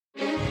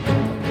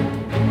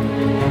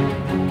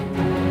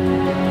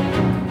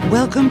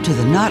Welcome to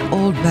the Not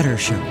Old Better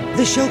Show,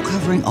 the show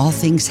covering all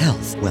things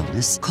health,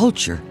 wellness,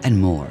 culture, and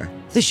more.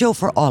 The show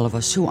for all of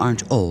us who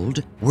aren't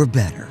old, we're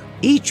better.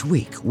 Each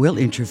week, we'll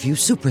interview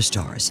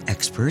superstars,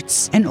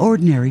 experts, and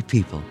ordinary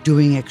people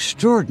doing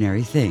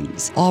extraordinary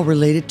things, all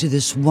related to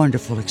this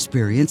wonderful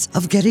experience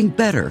of getting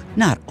better,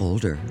 not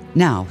older.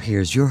 Now,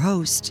 here's your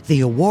host,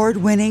 the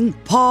award-winning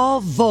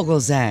Paul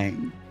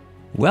Vogelzang.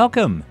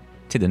 Welcome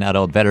to the Not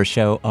Old Better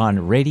Show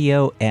on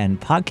radio and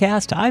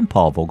podcast. I'm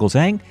Paul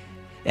Vogelzang,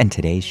 and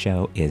today's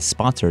show is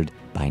sponsored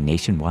by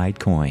Nationwide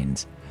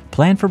Coins.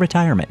 Plan for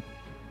retirement.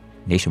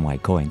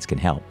 Nationwide Coins can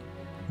help.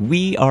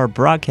 We are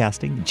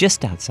broadcasting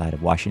just outside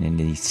of Washington,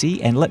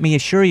 D.C., and let me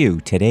assure you,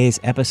 today's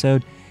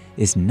episode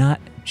is not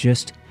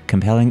just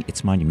compelling,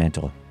 it's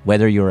monumental.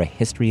 Whether you're a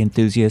history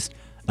enthusiast,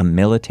 a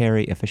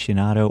military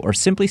aficionado, or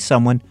simply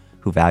someone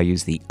who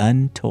values the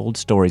untold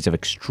stories of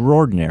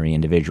extraordinary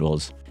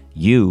individuals,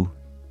 you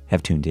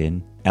have tuned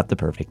in at the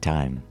perfect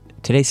time.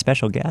 Today's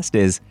special guest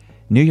is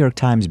New York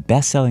Times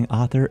bestselling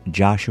author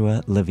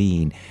Joshua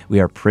Levine. We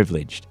are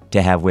privileged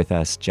to have with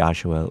us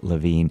Joshua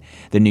Levine,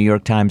 the New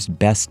York Times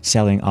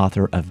best-selling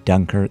author of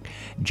Dunkirk.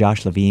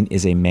 Josh Levine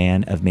is a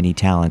man of many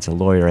talents, a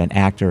lawyer, an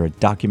actor, a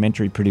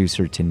documentary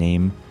producer, to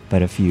name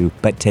but a few.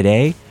 But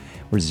today,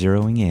 we're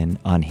zeroing in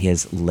on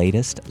his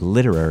latest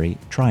literary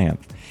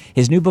triumph.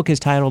 His new book is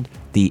titled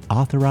The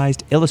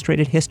Authorized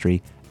Illustrated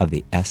History of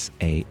the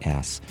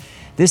SAS.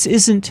 This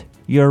isn't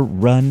your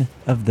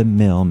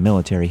run-of-the-mill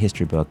military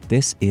history book.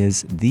 This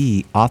is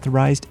the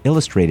authorized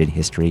illustrated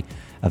history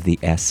of the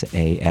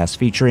SAS,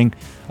 featuring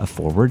a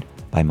foreword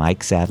by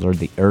Mike Sadler,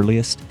 the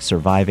earliest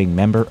surviving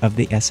member of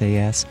the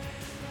SAS.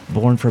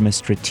 Born from a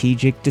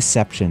strategic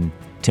deception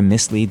to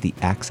mislead the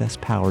Axis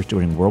powers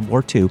during World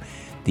War II,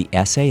 the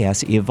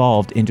SAS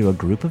evolved into a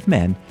group of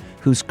men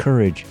whose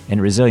courage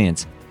and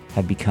resilience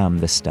had become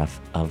the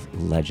stuff of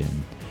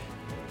legend.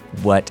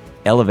 What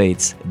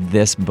elevates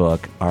this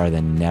book are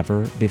the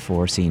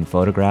never-before-seen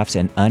photographs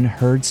and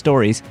unheard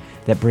stories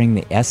that bring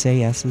the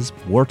SAS's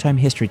wartime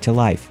history to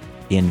life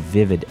in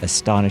vivid,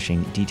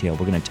 astonishing detail.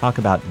 We're going to talk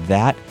about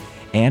that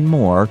and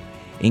more,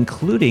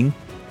 including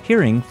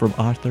hearing from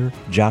author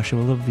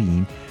Joshua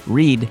Levine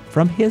read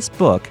from his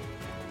book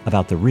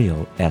about the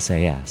real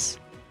SAS.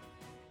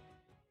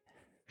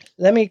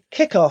 Let me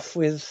kick off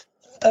with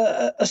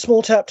a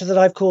small chapter that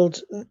I've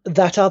called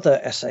That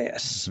Other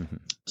SAS.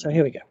 So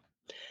here we go.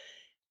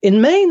 In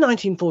May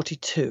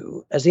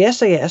 1942, as the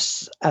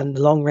SAS and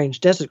the Long Range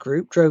Desert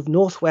Group drove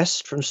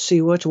northwest from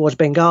Siwa towards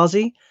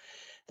Benghazi,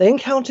 they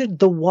encountered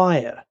The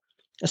Wire,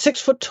 a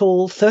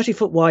 6-foot-tall,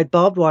 30-foot-wide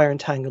barbed wire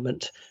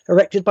entanglement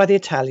erected by the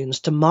Italians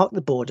to mark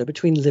the border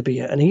between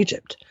Libya and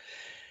Egypt.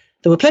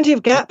 There were plenty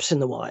of gaps in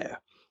the wire,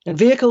 and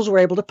vehicles were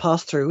able to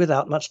pass through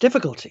without much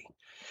difficulty.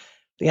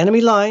 The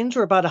enemy lines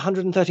were about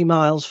 130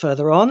 miles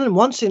further on, and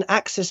once in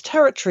Axis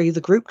territory,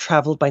 the group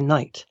travelled by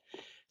night.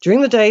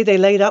 During the day, they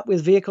laid up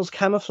with vehicles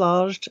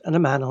camouflaged and a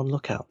man on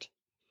lookout.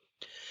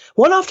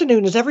 One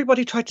afternoon, as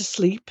everybody tried to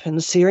sleep in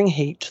the searing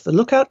heat, the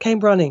lookout came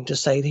running to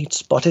say that he'd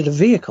spotted a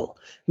vehicle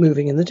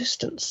moving in the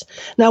distance.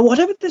 Now,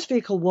 whatever this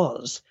vehicle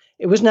was,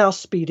 it was now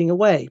speeding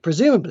away,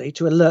 presumably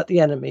to alert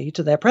the enemy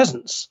to their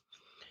presence.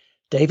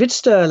 David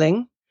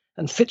Sterling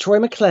and Fitzroy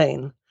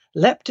McLean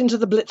leapt into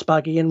the blitz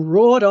buggy and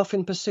roared off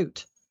in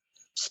pursuit.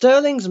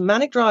 Sterling's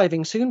manic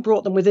driving soon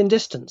brought them within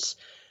distance,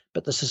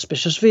 but the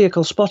suspicious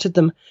vehicle spotted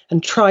them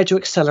and tried to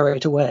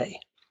accelerate away.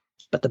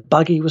 But the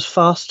buggy was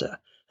faster,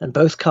 and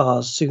both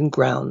cars soon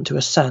ground to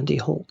a sandy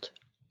halt.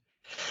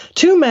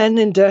 2 men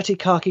in dirty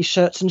khaki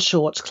shirts and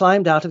shorts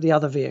climbed out of the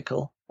other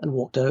vehicle and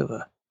walked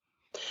over.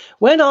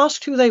 When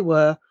asked who they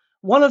were,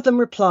 one of them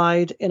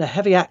replied in a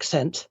heavy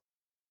accent,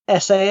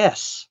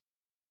 SAS.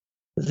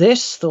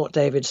 This, thought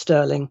David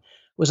Sterling,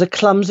 was a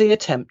clumsy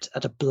attempt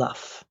at a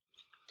bluff.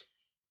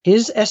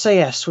 His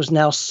SAS was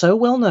now so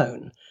well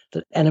known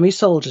that enemy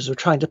soldiers were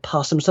trying to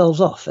pass themselves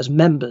off as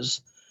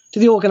members to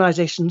the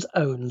organization's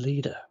own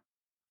leader.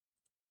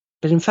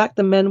 But in fact,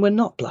 the men were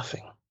not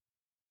bluffing.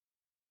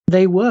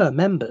 They were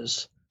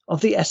members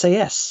of the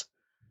SAS,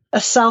 a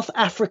South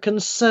African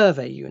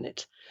survey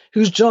unit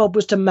whose job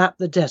was to map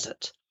the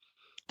desert.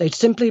 They'd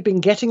simply been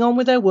getting on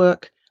with their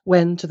work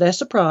when, to their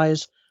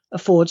surprise, a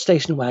Ford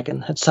station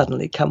wagon had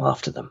suddenly come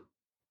after them.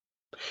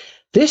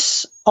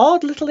 This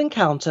odd little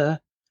encounter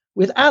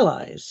with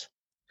allies,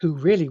 who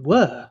really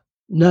were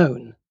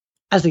known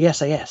as the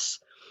SAS,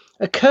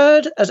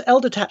 occurred as L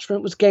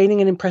Detachment was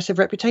gaining an impressive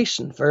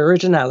reputation for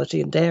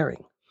originality and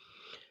daring.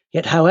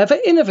 Yet however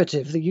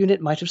innovative the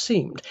unit might have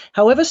seemed,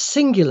 however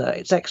singular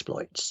its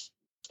exploits,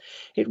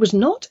 it was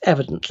not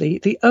evidently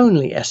the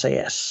only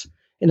SAS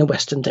in a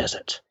western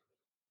desert.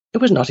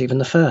 It was not even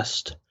the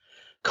first.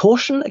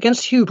 Caution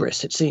against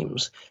hubris, it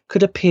seems,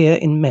 could appear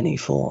in many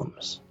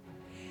forms.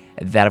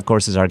 That, of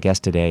course, is our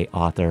guest today,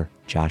 author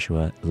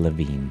Joshua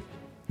Levine.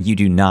 You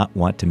do not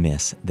want to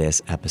miss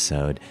this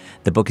episode.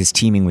 The book is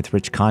teeming with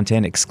rich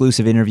content,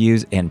 exclusive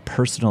interviews, and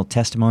personal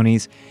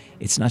testimonies.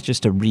 It's not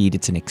just a read,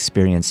 it's an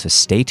experience, so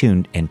stay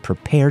tuned and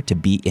prepare to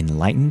be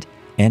enlightened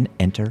and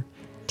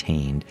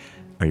entertained.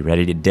 Are you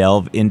ready to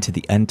delve into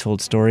the untold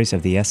stories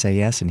of the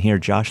SAS and hear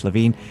Josh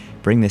Levine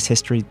bring this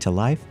history to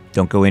life?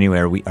 Don't go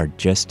anywhere. We are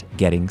just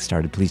getting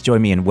started. Please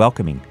join me in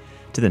welcoming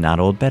to the Not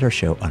Old Better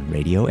Show on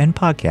radio and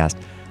podcast,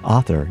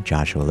 author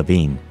Joshua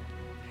Levine.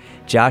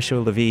 Joshua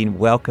Levine,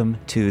 welcome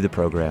to the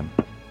program.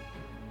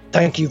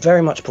 Thank you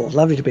very much, Paul.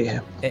 Lovely to be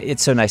here.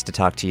 It's so nice to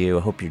talk to you.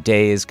 I hope your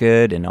day is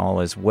good and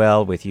all is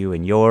well with you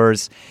and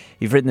yours.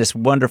 You've written this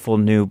wonderful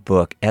new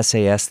book,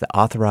 SAS, the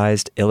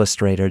Authorized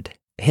Illustrated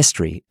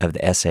History of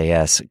the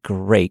SAS.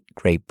 Great,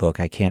 great book.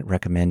 I can't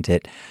recommend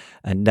it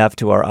enough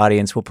to our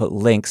audience. We'll put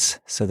links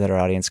so that our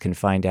audience can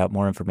find out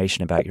more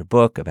information about your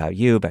book, about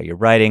you, about your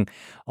writing,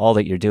 all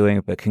that you're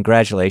doing. But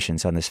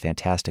congratulations on this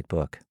fantastic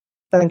book.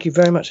 Thank you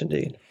very much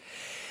indeed.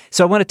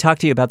 So I want to talk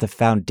to you about the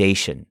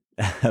foundation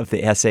of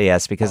the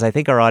SAS, because I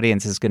think our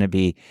audience is going to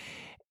be,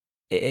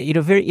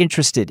 very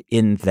interested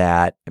in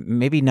that.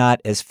 Maybe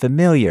not as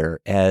familiar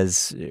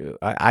as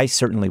I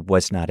certainly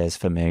was not as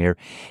familiar.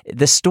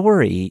 The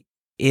story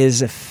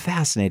is a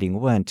fascinating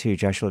one too,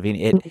 Joshua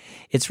Levine.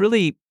 It's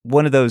really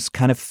one of those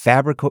kind of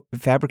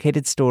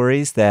fabricated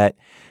stories that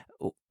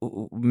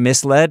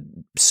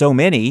misled so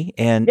many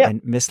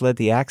and misled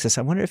the Axis.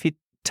 I wonder if you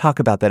talk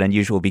about that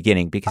unusual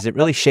beginning, because it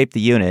really shaped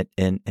the unit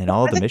and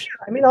all the mission.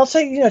 I mean, I'll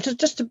say,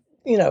 just to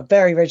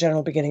very, very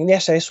general beginning. The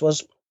SAS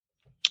was,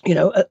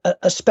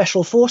 a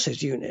special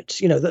forces unit.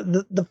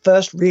 The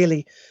first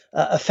really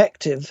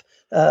effective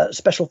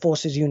special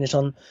forces unit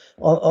on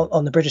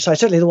the British side.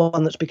 Certainly the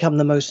one that's become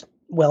the most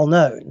well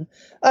known.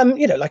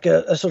 Like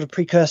a sort of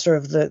precursor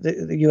of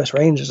the US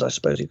Rangers, I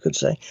suppose you could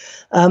say.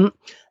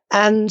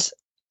 And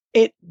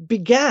it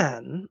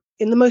began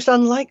in the most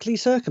unlikely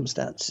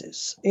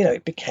circumstances.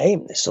 It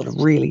became this sort of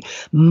really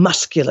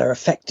muscular,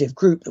 effective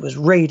group that was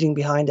raiding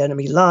behind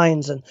enemy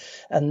lines and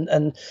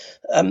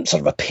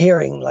sort of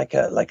appearing like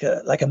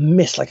a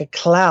mist, like a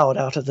cloud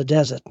out of the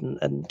desert,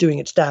 and doing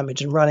its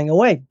damage and running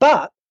away.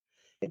 But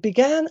it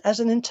began as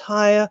an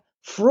entire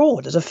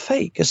fraud, as a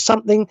fake, as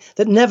something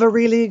that never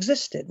really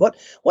existed.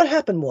 What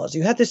happened was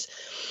you had this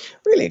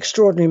really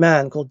extraordinary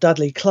man called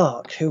Dudley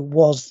Clark, who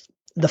was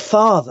the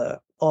father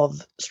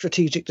of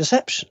strategic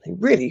deception. He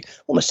really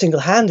almost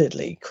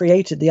single-handedly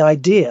created the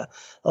idea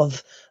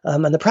of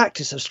and the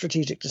practice of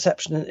strategic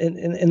deception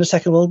in the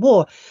Second World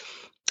War.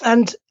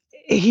 And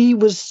he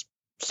was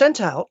sent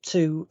out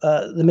to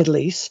the Middle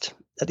East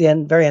at the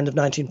very end of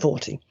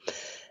 1940.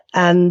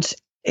 And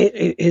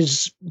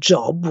his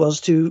job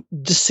was to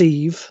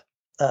deceive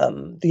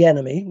the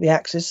enemy, the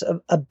Axis,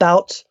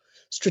 about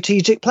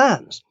strategic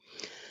plans.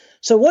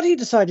 So what he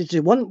decided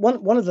to do,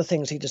 one of the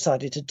things he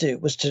decided to do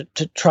was to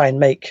try and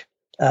make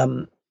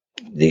the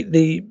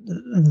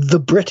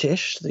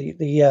British,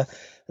 the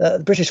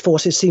British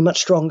forces seem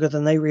much stronger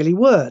than they really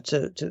were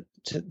to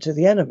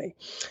the enemy.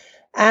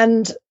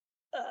 And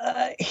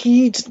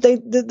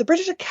the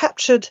British had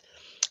captured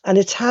an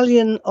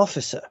Italian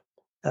officer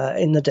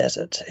in the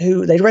desert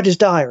who they'd read his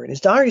diary. And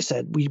his diary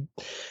said, we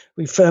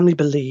firmly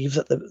believe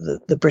that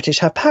the British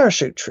have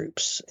parachute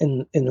troops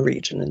in the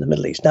region, in the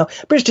Middle East. Now,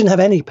 British didn't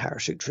have any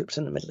parachute troops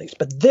in the Middle East,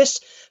 but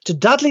this, to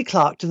Dudley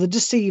Clark, to the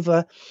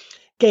deceiver,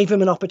 gave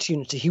him an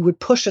opportunity. He would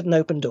push at an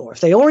open door.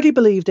 If they already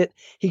believed it,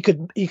 he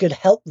could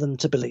help them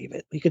to believe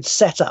it. He could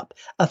set up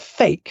a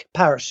fake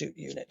parachute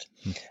unit.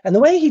 And the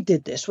way he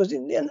did this was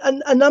in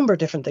a number of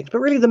different things, but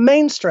really the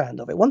main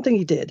strand of it, one thing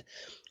he did,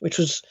 which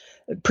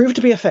proved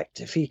to be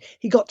effective, he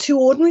got two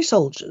ordinary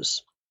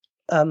soldiers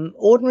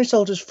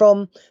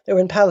from, they were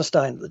in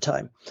Palestine at the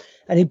time,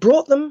 and he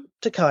brought them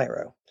to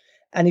Cairo,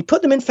 and he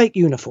put them in fake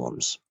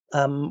uniforms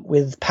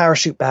with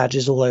parachute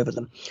badges all over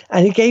them,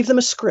 and he gave them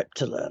a script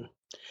to learn.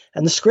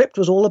 And the script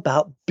was all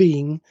about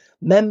being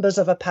members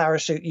of a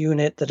parachute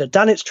unit that had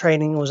done its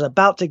training and was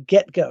about to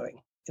get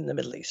going in the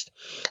Middle East.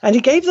 And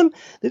he gave them,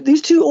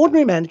 these two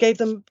ordinary men it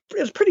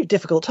was a pretty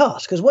difficult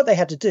task, because what they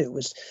had to do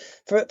was,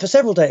 for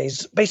several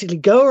days, basically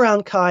go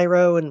around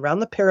Cairo and around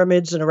the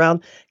pyramids and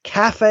around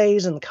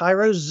cafes and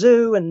Cairo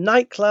Zoo and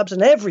nightclubs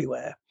and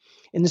everywhere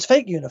in this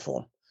fake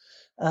uniform.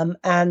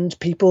 And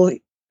people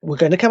were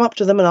going to come up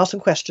to them and ask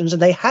them questions.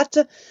 And they had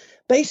to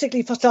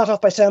basically start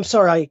off by saying, I'm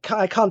sorry,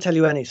 I can't tell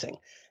you anything.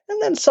 And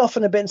then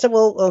soften a bit and say,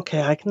 well,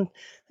 okay, I can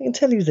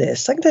tell you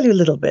this. I can tell you a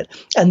little bit.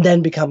 And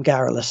then become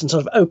garrulous and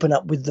sort of open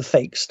up with the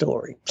fake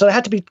story. So it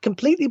had to be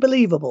completely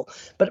believable.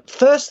 But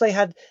first they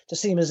had to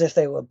seem as if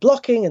they were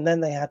blocking, and then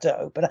they had to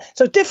open up.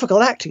 So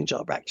difficult acting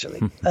job,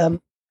 actually.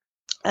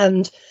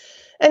 And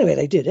anyway,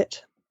 they did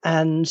it.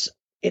 And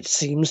it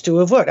seems to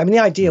have worked. I mean, the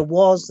idea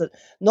was that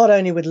not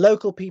only would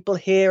local people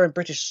hear and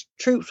British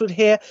troops would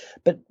hear,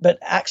 but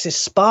Axis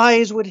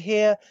spies would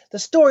hear. The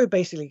story would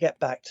basically get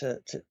back to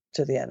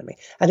the enemy,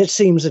 and it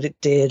seems that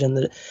it did. And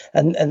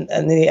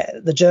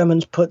the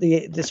Germans put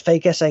this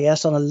fake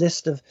SAS on a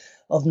list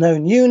of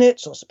known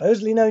units, or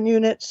supposedly known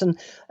units, and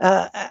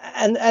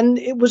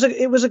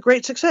it was a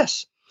great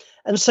success.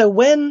 And so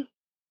when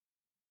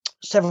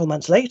several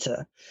months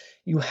later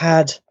you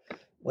had,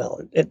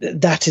 well,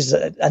 that is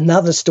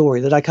another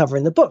story that I cover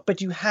in the book,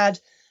 but you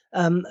had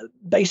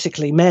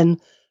basically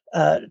men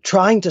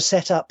trying to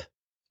set up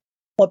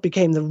what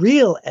became the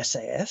real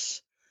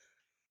SAS,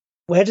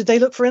 where did they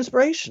look for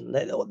inspiration?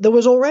 There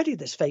was already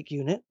this fake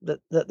unit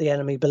that the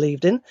enemy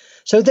believed in.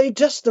 So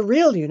the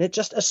real unit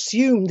just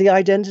assumed the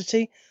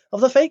identity of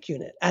the fake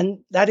unit. And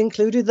that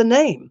included the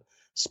name,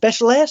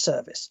 Special Air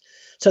Service.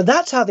 So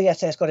that's how the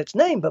SAS got its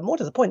name. But more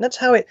to the point, that's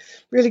how it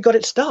really got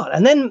its start.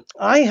 And then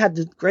I had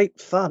the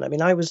great fun. I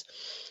mean, I was,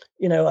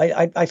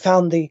 I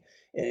found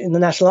in the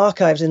National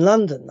Archives in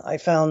London, I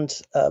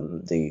found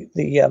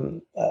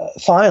the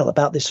file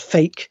about this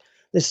fake,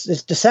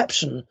 this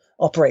deception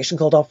operation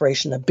called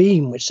Operation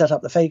Abeam, which set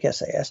up the fake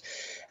SAS.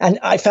 And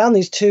I found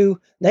these two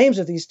names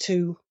of these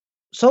two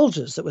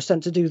soldiers that were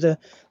sent to do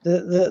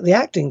the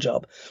acting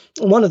job.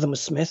 And one of them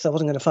was Smith. I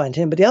wasn't going to find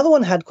him, but the other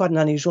one had quite an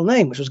unusual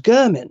name, which was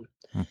Gurmin.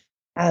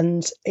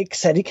 And it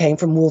said he came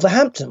from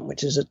Wolverhampton,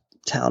 which is a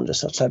town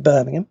just outside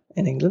Birmingham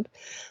in England,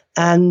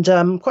 and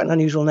quite an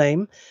unusual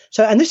name.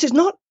 So, and this is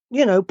not,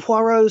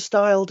 Poirot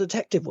style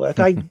detective work.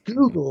 I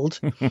Googled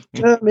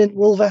Gurmin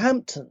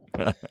Wolverhampton,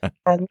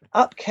 and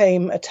up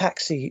came a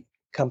taxi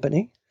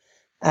company,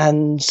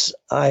 and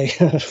I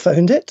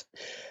phoned it.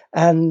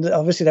 And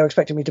obviously they were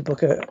expecting me to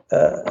book a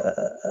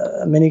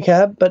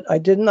minicab, but I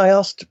didn't. I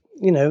asked,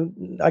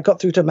 I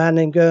got through to a man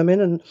named Gurmin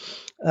and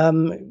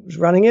was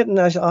running it. And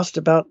I asked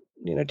about,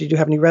 did you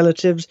have any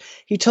relatives?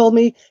 He told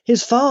me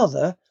his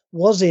father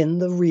was in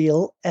the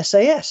real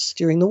SAS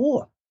during the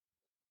war,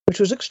 which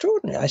was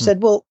extraordinary. I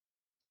said, well,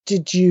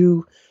 did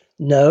you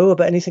know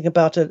about anything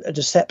about a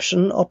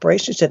deception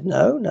operation? He said,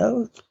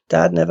 no,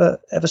 Dad never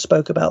ever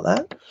spoke about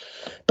that.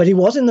 But he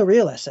was in the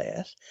real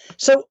SAS.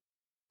 So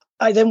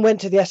I then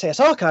went to the SAS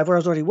archive where I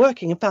was already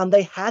working and found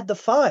they had the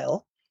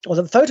file or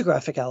the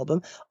photographic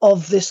album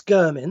of this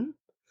Gurmin,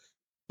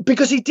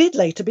 because he did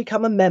later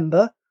become a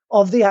member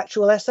of the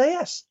actual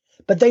SAS.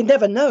 But they'd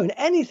never known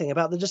anything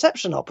about the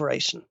deception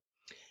operation.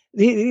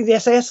 The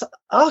SAS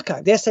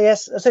archive, the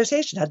SAS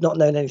Association had not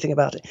known anything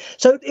about it.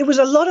 So it was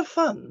a lot of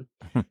fun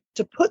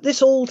to put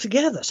this all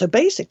together. So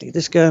basically,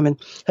 this Gurmin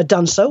had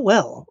done so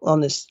well on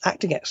this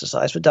acting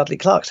exercise for Dudley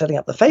Clark setting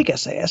up the fake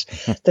SAS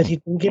that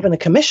he'd been given a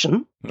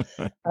commission.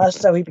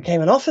 So he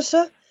became an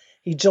officer.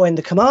 He joined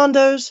the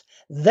commandos.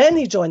 Then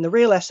he joined the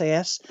real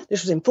SAS.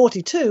 This was in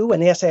 1942 when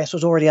the SAS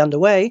was already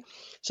underway.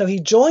 So he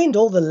joined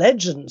all the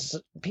legends,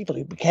 people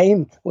who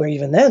were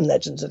even then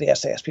legends of the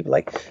SAS, people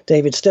like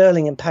David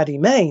Sterling and Paddy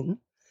Mayne,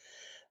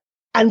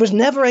 and was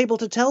never able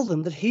to tell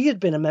them that he had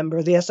been a member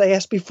of the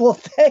SAS before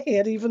they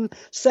had even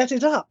set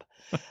it up.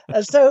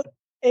 So,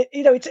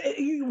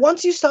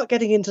 once you start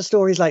getting into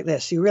stories like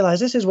this, you realize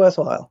this is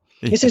worthwhile.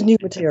 This is new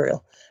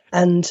material.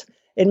 And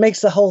it makes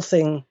the whole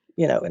thing,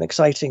 an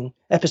exciting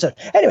episode.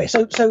 Anyway,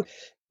 so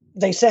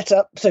they set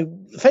up,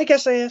 fake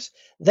SAS.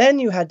 Then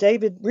you had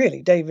David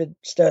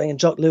Sterling and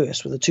Jock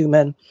Lewis were the two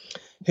men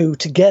who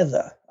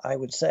together, I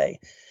would say,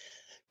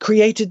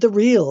 created the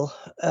real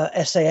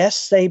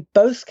SAS. They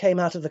both came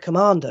out of the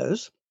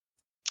commandos.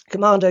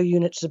 Commando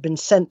units had been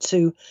sent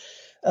to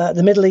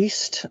the Middle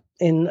East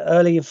in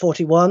early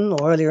 41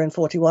 or earlier in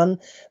 41,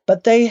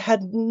 but they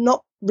had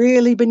not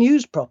really been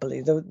used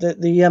properly.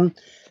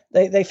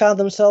 They found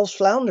themselves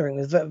floundering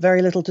with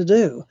very little to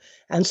do.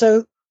 And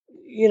so,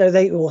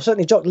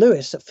 certainly Jock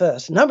Lewis at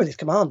first, a number of these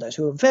commandos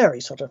who were very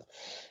sort of,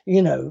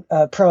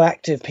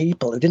 proactive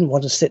people who didn't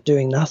want to sit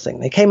doing nothing.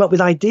 They came up with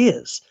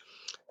ideas.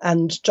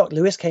 And Jock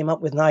Lewis came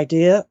up with an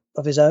idea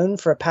of his own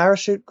for a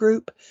parachute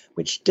group,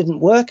 which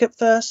didn't work at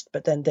first.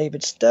 But then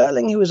David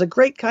Sterling, who was a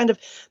great kind of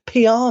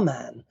PR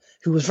man,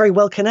 who was very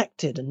well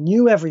connected and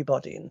knew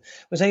everybody and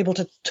was able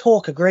to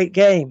talk a great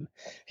game,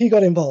 he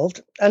got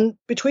involved. And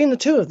between the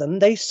two of them,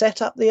 they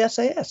set up the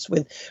SAS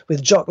with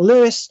Jock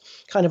Lewis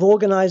kind of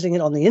organizing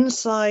it on the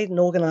inside and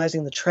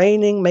organizing the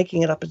training,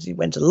 making it up as he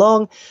went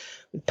along,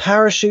 with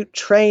parachute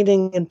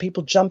training and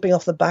people jumping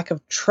off the back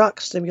of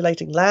trucks,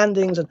 simulating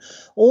landings and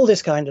all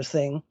this kind of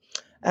thing.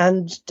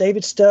 And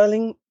David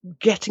Sterling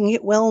getting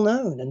it well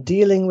known and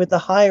dealing with the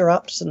higher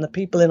ups and the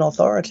people in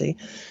authority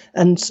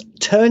and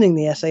turning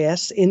the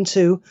SAS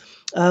into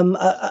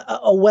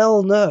a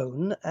well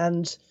known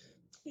and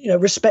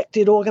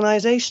respected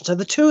organization. So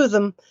the two of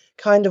them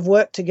kind of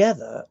work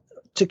together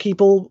to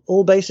keep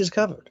all bases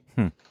covered.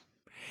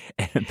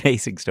 An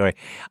amazing story.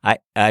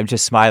 I'm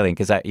just smiling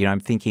because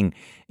I'm thinking,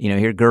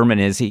 here Gurman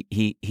is,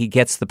 he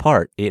gets the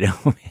part, he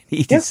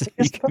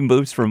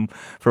moves from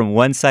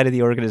one side of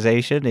the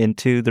organization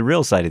into the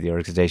real side of the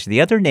organization. The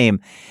other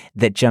name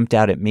that jumped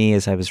out at me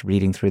as I was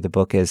reading through the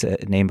book is a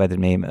man by the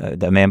name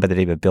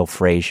of Bill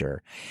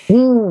Frazier. A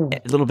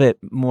little bit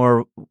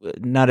more,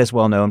 not as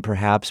well known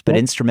perhaps, but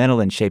instrumental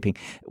in shaping.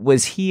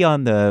 Was he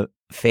on the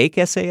fake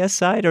SAS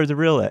side or the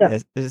real? Yeah.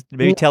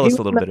 Maybe tell us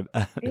a little bit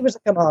about. He was a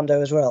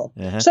commando as well.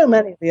 Uh-huh. So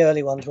many of the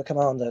early ones were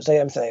commandos.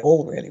 They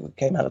all really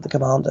came out of the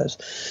commandos,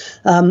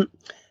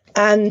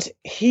 and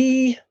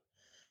he's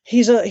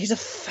a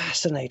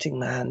fascinating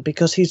man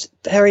because he's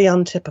very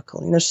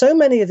untypical. So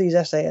many of these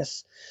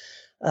SAS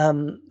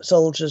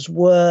soldiers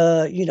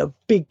were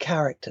big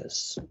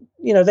characters.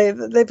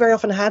 They very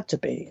often had to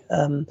be.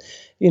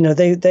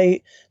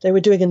 They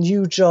were doing a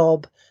new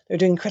job. They were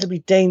doing an incredibly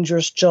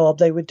dangerous job.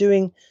 They were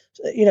doing,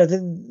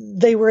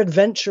 they were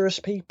adventurous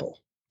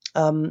people.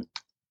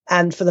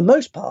 And for the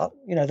most part,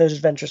 those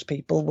adventurous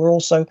people were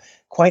also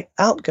quite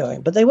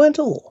outgoing, but they weren't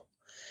all.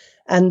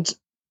 And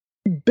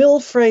Bill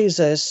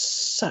Fraser is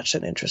such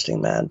an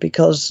interesting man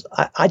because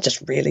I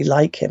just really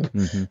like him.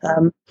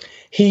 Mm-hmm.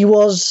 He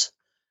was,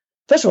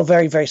 first of all,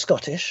 very, very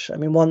Scottish. I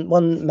mean,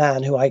 one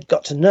man who I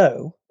got to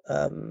know,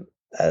 the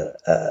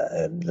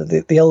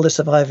oldest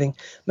surviving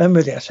member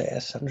of the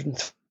SAS,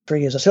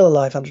 103 years, still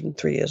alive,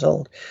 103 years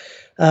old.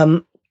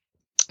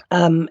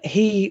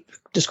 He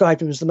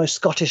described him as the most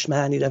Scottish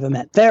man he'd ever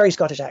met. Very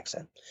Scottish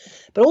accent,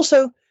 but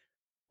also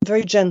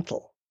very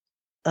gentle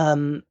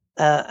and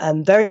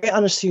very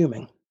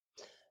unassuming.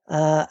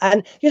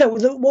 And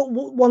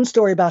one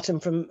story about him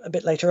from a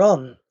bit later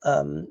on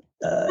in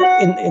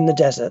the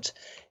desert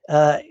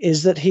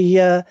is that he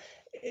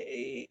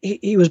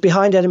was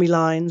behind enemy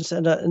lines,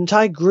 and an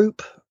entire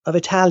group of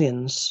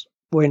Italians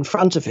were in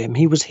front of him.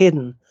 He was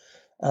hidden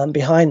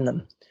behind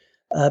them,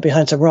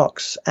 behind some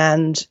rocks,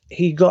 and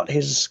he got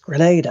his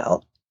grenade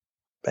out,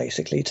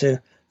 basically,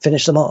 to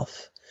finish them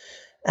off.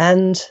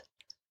 And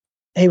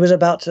he was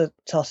about to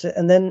toss it,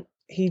 and then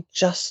he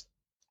just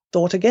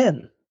thought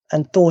again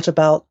and thought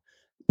about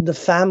the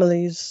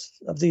families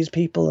of these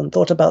people and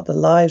thought about the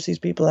lives these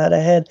people had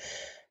ahead,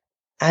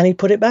 and he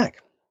put it back.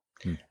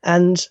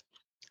 And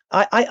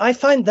I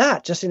find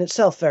that just in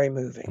itself very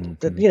moving.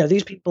 That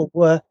these people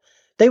were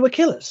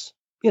killers.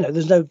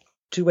 There's no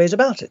two ways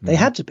about it. They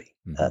had to be.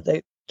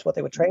 It's what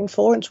they were trained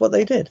for, and it's what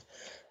they did.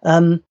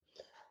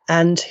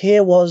 And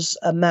here was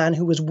a man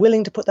who was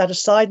willing to put that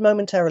aside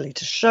momentarily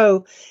to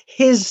show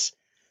his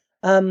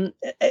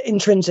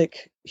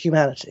intrinsic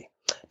humanity.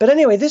 But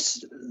anyway,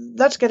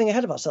 that's getting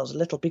ahead of ourselves a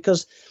little,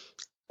 because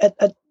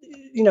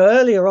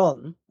earlier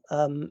on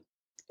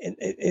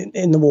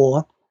in the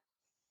war,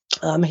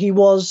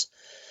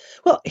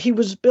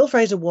 Bill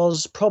Fraser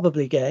was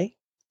probably gay.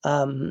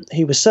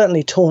 He was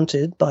certainly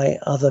taunted by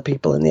other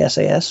people in the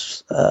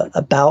SAS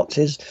about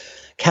his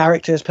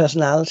character, his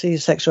personality,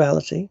 his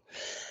sexuality.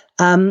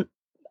 And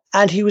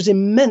he was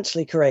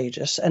immensely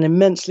courageous and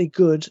immensely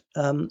good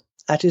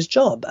at his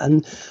job.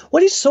 And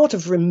what he's sort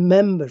of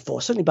remembered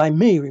for, certainly by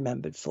me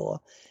remembered for,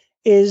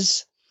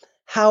 is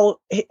how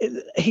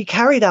he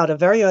carried out a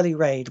very early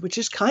raid, which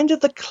is kind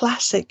of the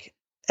classic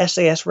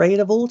SAS raid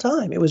of all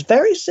time. It was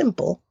very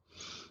simple.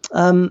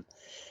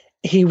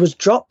 He was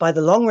dropped by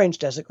the Long Range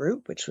Desert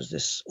Group, which was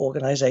this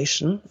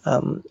organization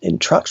in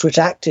trucks, which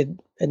acted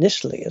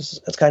initially as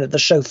kind of the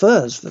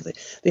chauffeurs for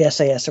the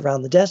SAS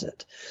around the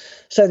desert.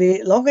 So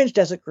the Long Range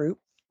Desert Group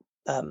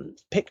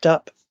picked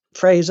up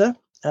Fraser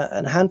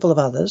and a handful of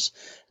others,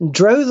 and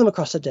drove them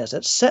across the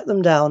desert, set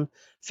them down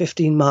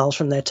 15 miles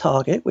from their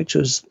target, which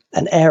was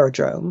an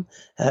aerodrome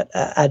at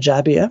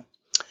Ajabia.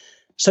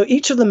 So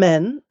each of the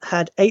men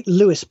had 8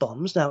 Lewis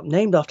bombs, now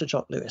named after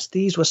Jock Lewis.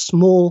 These were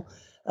small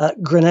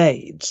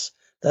grenades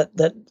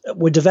that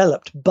were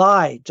developed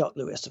by Jock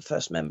Lewis, the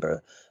first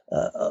member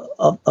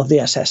of the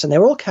SS, and they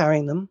were all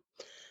carrying them.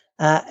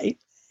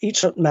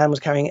 Each man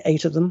was carrying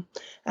 8 of them,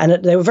 and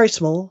they were very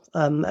small,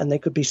 and they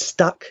could be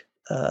stuck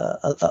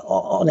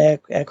on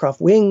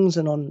aircraft wings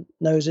and on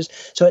noses.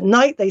 So at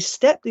night,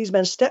 these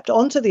men stepped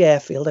onto the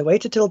airfield. They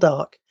waited till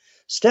dark,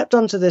 stepped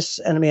onto this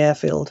enemy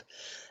airfield,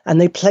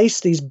 and they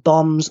placed these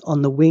bombs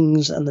on the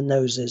wings and the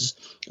noses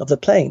of the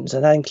planes.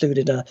 And that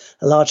included a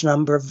large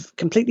number of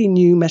completely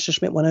new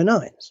Messerschmitt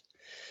 109s.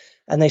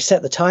 And they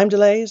set the time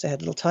delays. They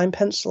had little time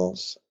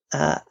pencils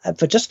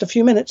for just a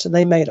few minutes, and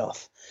they made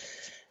off.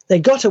 They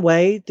got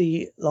away.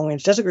 The Long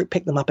Range Desert Group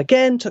picked them up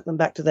again, took them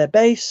back to their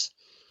base,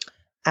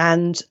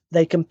 and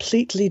they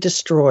completely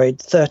destroyed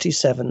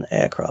 37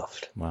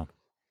 aircraft. Wow.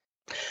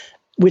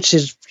 Which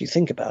is, if you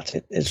think about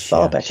it, is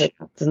far better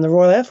than the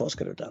Royal Air Force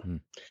could have done.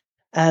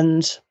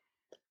 And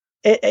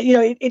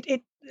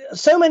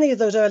so many of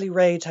those early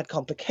raids had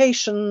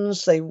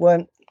complications. They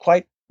weren't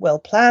quite well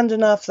planned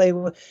enough. They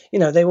were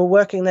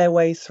working their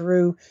way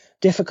through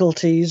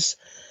difficulties.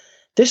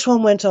 This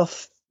one went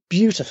off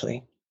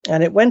beautifully,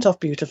 and it went off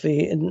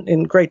beautifully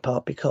in great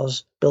part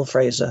because Bill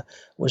Fraser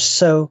was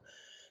so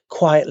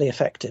quietly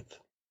effective.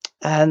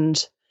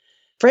 And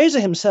Fraser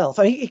himself,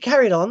 he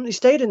carried on. He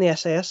stayed in the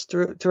SAS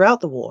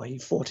throughout the war. He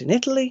fought in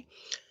Italy,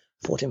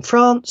 fought in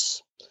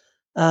France,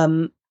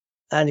 and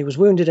he was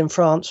wounded in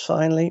France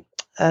finally.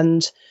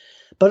 But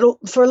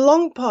for a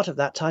long part of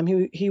that time,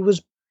 he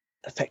was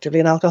effectively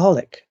an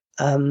alcoholic.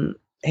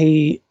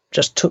 He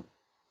just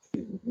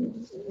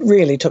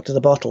really took to the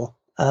bottle.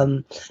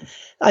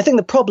 I think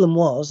the problem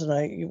was,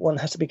 and one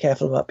has to be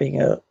careful about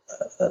being a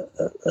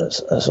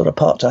sort of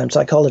part-time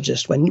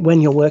psychologist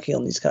when you're working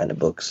on these kind of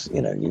books.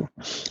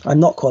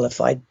 I'm not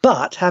qualified.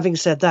 But having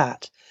said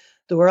that,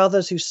 there were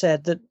others who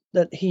said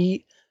that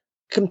he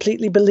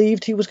completely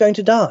believed he was going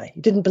to die.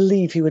 He didn't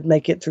believe he would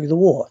make it through the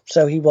war.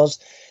 So he was,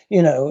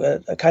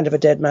 a kind of a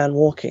dead man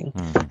walking.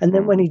 And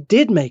then when he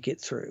did make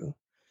it through,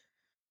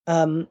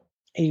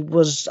 he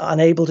was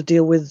unable to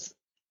deal with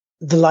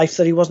the life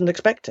that he wasn't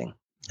expecting.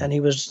 And he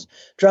was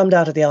drummed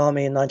out of the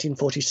army in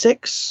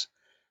 1946.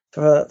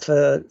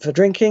 for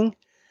drinking.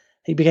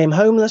 He became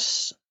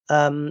homeless.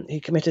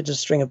 He committed a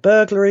string of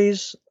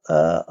burglaries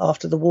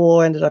after the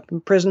war, ended up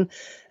in prison,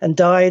 and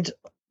died.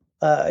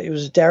 He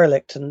was a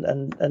derelict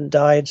and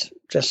died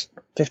just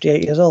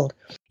 58 years old.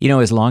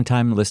 As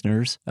longtime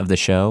listeners of the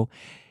show,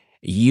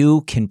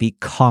 you can be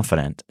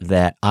confident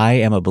that I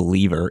am a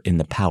believer in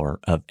the power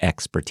of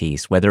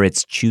expertise, whether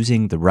it's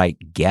choosing the right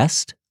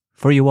guest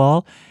for you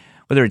all,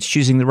 whether it's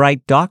choosing the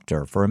right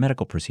doctor for a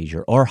medical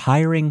procedure, or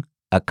hiring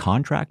a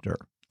contractor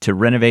to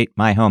renovate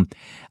my home.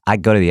 I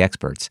go to the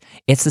experts.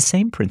 It's the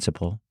same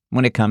principle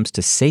when it comes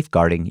to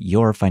safeguarding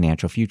your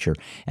financial future.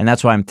 And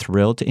that's why I'm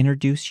thrilled to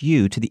introduce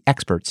you to the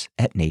experts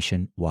at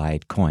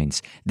Nationwide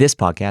Coins. This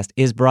podcast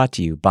is brought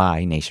to you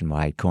by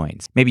Nationwide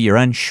Coins. Maybe you're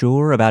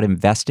unsure about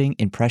investing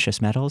in precious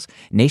metals.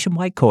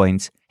 Nationwide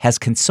Coins has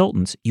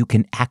consultants you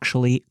can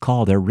actually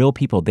call. They're real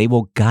people. They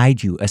will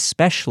guide you,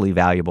 especially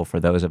valuable for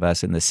those of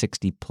us in the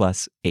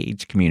 60-plus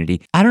age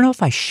community. I don't know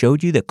if I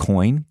showed you the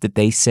coin that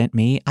they sent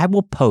me. I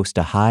will post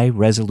a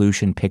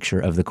high-resolution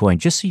picture of the coin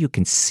just so you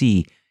can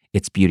see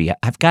its beauty.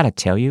 I've got to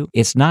tell you,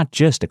 it's not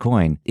just a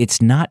coin.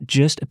 It's not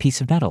just a piece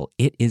of metal.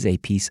 It is a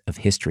piece of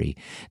history.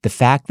 The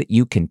fact that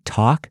you can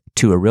talk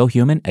to a real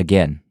human,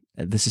 again,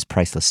 this is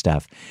priceless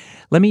stuff.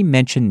 Let me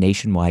mention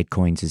Nationwide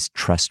Coins'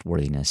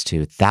 trustworthiness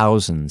to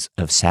thousands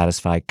of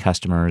satisfied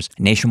customers.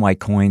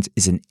 Nationwide Coins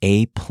is an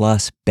A+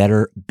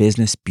 Better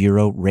Business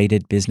Bureau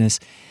rated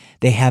business.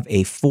 They have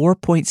a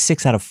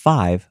 4.6 out of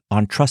 5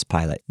 on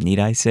Trustpilot. Need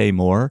I say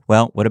more?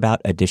 Well, what about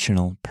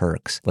additional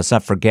perks? Let's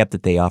not forget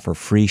that they offer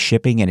free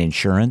shipping and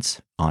insurance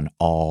on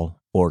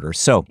all orders.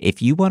 So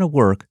if you want to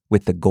work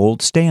with the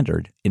gold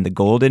standard in the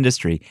gold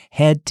industry,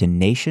 head to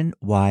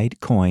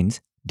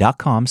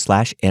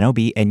nationwidecoins.com/NOB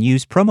and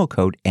use promo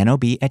code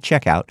NOB at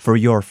checkout for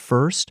your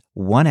first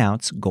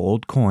 1-ounce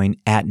gold coin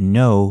at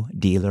no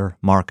dealer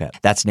markup.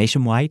 That's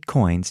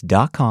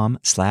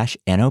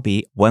nationwidecoins.com/NOB.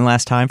 One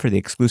last time for the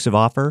exclusive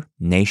offer,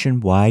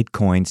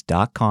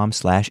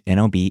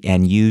 nationwidecoins.com/NOB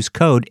and use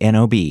code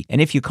NOB.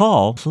 And if you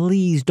call,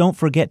 please don't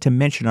forget to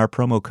mention our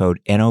promo code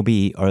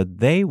NOB or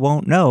they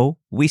won't know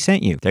we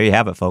sent you. There you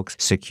have it, folks.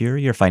 Secure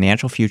your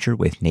financial future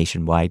with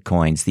Nationwide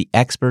Coins, the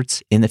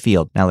experts in the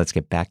field. Now let's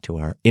get back to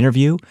our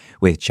interview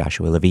with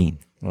Joshua Levine.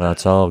 Well,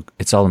 it's all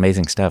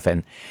amazing stuff,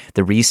 and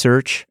the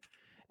research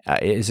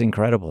is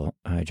incredible,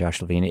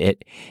 Josh Levine.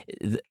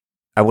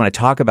 I want to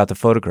talk about the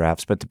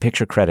photographs, but the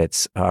picture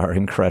credits are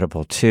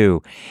incredible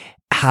too.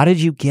 How did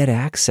you get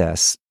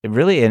access?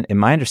 Really, in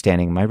my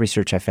understanding, my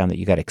research, I found that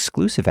you got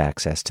exclusive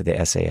access to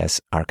the SAS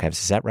archives.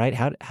 Is that right?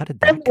 How did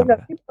that come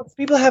about?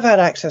 People have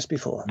had access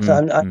before, so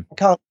I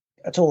can't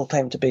at all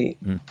claim to be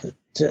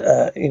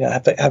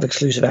have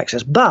exclusive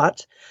access.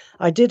 But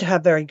I did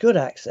have very good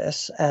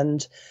access,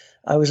 and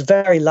I was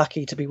very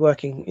lucky to be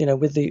working,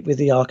 with the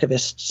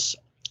archivists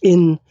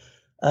inside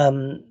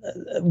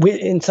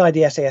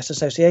the SAS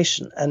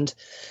Association, and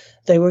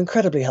they were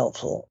incredibly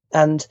helpful.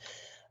 And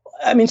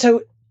I mean,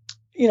 so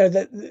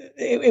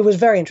it was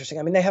very interesting.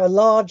 I mean, they have a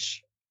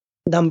large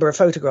number of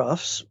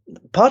photographs.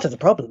 Part of the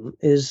problem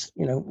is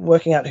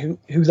working out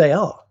who they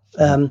are,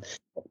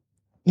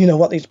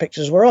 what these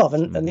pictures were of,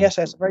 and the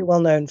SAS are very well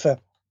known for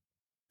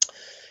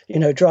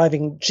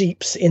driving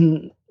jeeps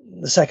in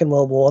the Second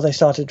World War. They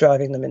started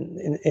driving them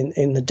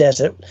in the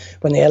desert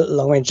when the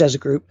Long Range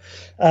Desert Group,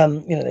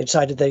 they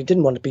decided they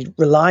didn't want to be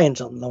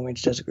reliant on the Long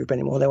Range Desert Group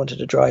anymore. They wanted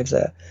to drive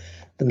there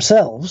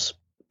themselves.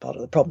 Part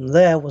of the problem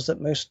there was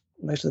that most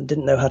of them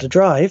didn't know how to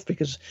drive,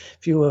 because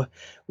if you were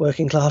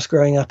working class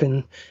growing up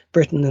in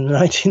Britain in the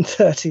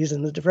 1930s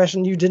and the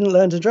Depression, you didn't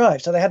learn to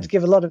drive. So they had to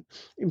give a lot of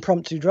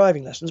impromptu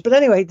driving lessons. But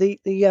anyway,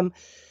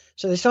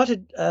 so they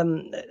started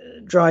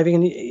driving,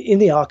 and in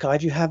the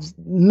archive you have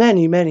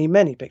many, many,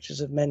 many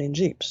pictures of men in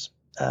jeeps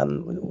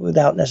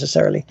without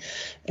necessarily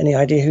any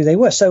idea who they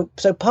were. So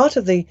part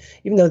of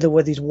even though there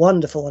were these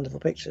wonderful, wonderful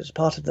pictures,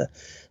 part of the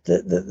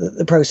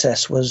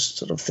process was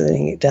sort of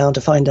thinning it down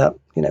to find out,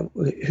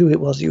 who it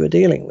was you were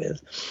dealing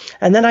with.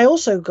 And then I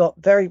also got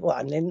they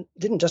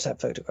didn't just have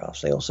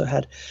photographs; they also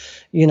had,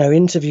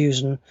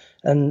 interviews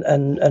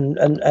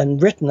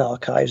and written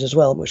archives as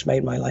well, which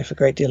made my life a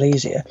great deal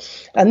easier.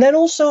 And then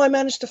also I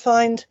managed to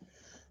find,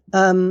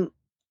 I mentioned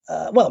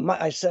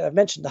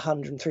the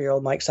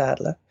 103-year-old Mike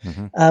Sadler,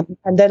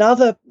 and then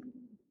other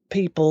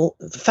people,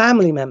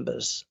 family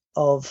members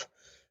of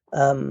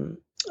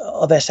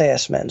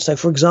SAS men. So,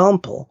 for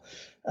example,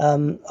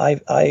 I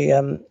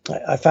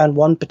found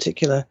one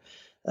particular,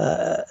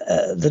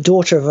 the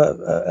daughter of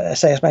a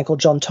SAS man called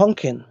John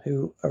Tonkin,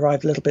 who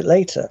arrived a little bit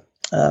later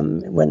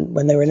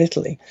when they were in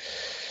Italy.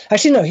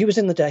 Actually, no, he was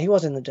in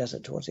the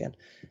desert towards the end,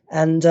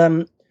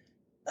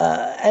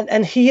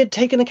 and he had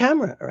taken a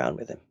camera around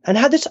with him and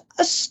had this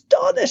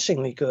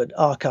astonishingly good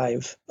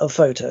archive of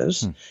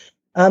photos,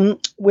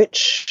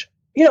 which,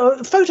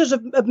 photos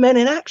of men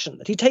in action,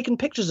 that he'd taken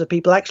pictures of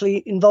people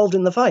actually involved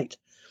in the fight,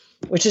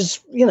 which is,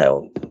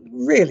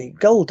 really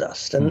gold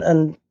dust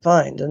and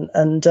find.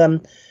 And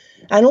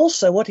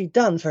also what he'd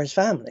done for his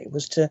family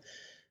was to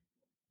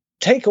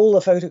take all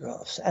the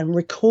photographs and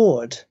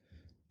record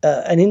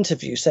an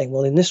interview saying,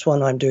 well, in this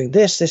one I'm doing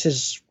this. This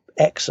is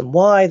X and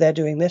Y. They're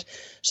doing this.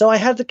 So I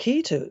had the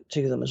key to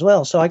them as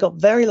well. So I got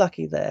very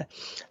lucky there,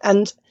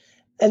 and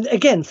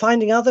again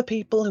finding other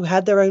people who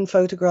had their own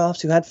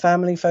photographs, who had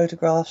family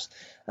photographs,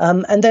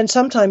 and then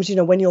sometimes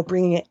when you're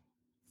bringing it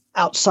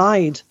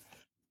outside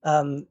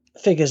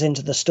figures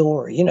into the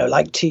story,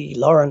 like T.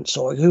 Lawrence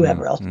or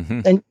whoever else,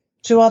 then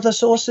to other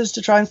sources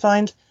to try and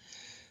find,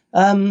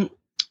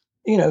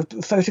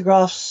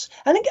 photographs,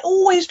 and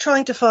always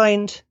trying to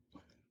find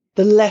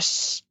the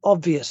less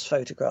obvious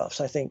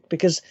photographs, I think,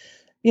 because,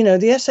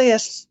 the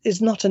SAS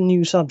is not a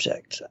new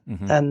subject.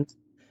 And,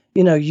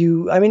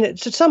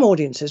 to some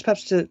audiences,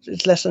 perhaps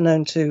it's lesser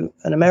known to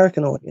an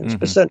American audience,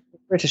 but certainly a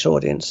British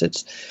audience,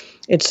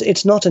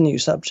 it's not a new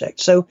subject.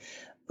 So,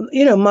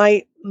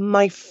 my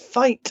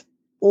fight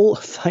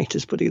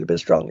is putting it a bit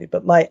strongly,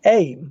 but my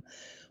aim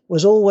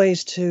was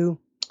always to,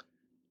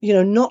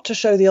 not to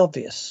show the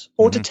obvious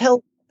or to tell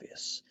the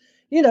obvious.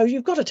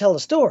 You've got to tell the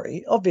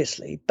story,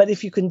 obviously, but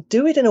if you can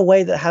do it in a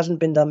way that hasn't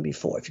been done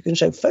before, if you can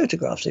show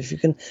photographs, if you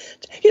can,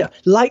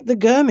 like the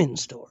Gurmin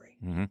story,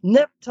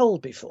 never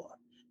told before,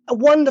 a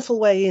wonderful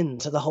way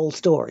into the whole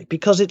story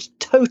because it's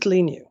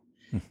totally new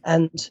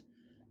and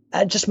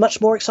just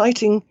much more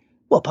exciting.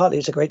 Well, partly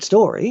it's a great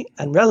story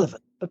and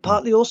relevant, but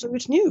partly also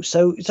it's new.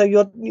 So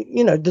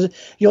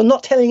you're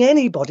not telling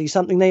anybody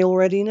something they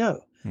already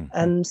know,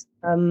 and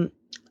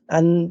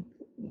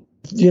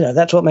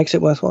that's what makes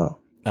it worthwhile.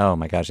 Oh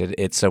my gosh,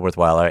 it's so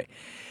worthwhile.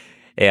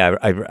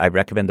 I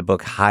recommend the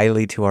book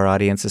highly to our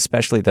audience,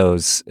 especially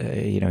those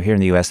here in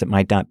the U.S. that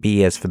might not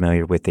be as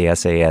familiar with the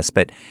SAS.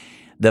 But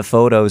the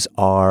photos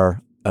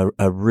are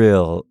a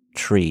real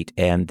treat,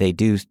 and they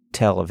do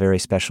tell a very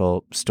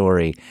special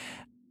story.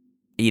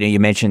 You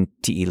mentioned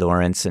T.E.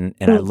 Lawrence, and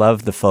I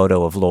love the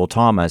photo of Lowell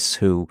Thomas,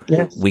 who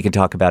we can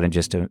talk about in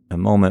just a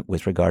moment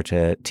with regard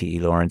to T.E.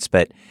 Lawrence.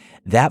 But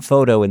that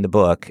photo in the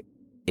book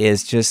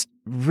is just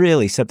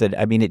really something.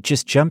 I mean, it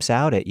just jumps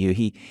out at you.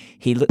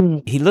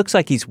 He looks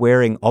like he's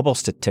wearing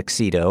almost a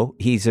tuxedo.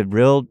 He's a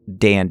real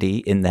dandy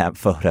in that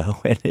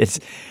photo, and it's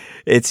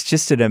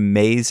just an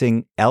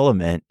amazing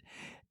element.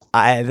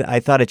 I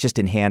thought it just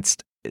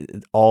enhanced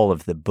all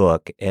of the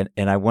book, and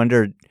I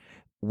wondered,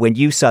 when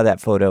you saw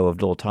that photo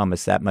of Lowell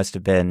Thomas, that must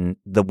have been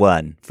the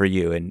one for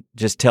you, and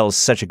just tells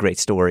such a great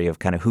story of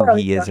kind of who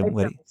he is and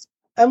what he.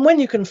 And when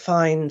you can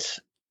find,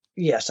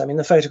 yes, I mean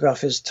the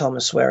photograph is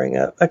Thomas wearing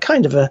a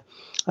kind of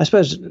I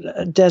suppose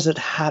a desert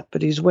hat,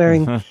 but he's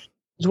wearing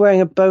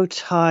a bow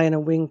tie and a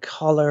wing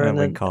collar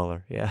and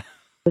yeah.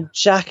 A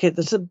jacket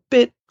that's a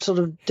bit sort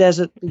of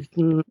desert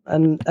beaten,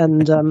 and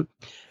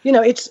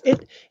it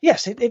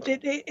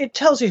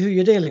tells you who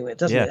you're dealing with,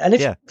 doesn't it? And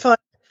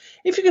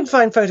if you can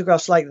find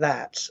photographs like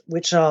that,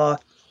 which are,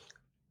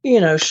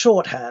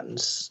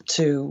 shorthands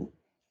to,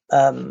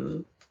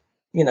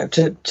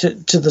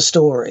 to the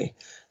story,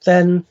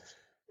 then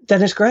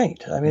it's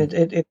great. I mean,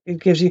 it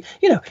gives you,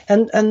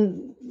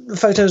 and the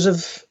photos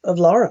of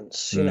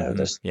Lawrence,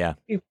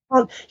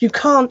 you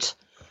can't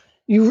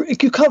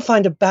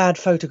find a bad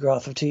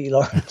photograph of T.E.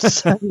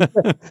 Lawrence.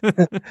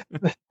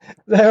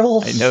 They're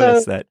all I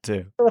noticed that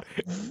too.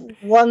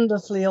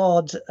 Wonderfully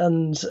odd,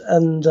 and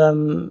I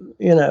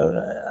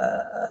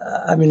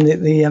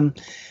mean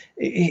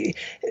he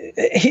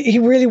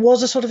really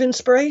was a sort of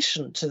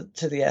inspiration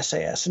to the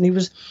SAS, and he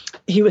was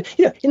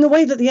in the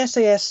way that the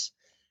SAS,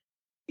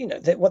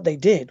 that what they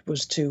did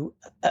was to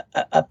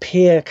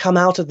come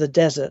out of the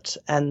desert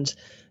and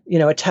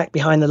attack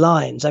behind the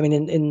lines. I mean,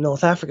 in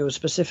North Africa, it was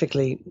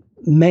specifically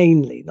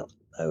mainly, not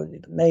only,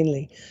 but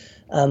mainly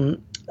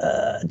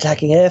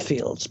attacking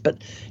airfields. But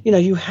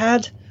you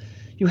had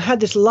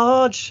this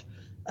large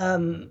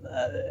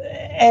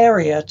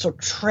area to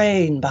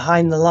train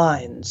behind the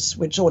lines,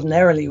 which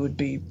ordinarily would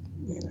be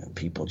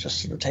people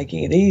just sort of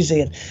taking it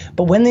easy.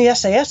 But when the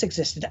SAS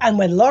existed and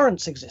when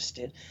Lawrence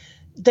existed,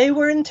 they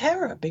were in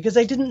terror because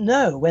they didn't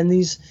know when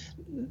these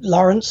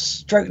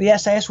Lawrence / the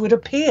SAS would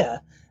appear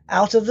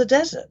out of the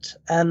desert,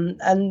 and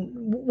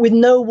with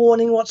no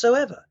warning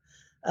whatsoever.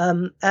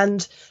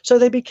 And so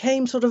they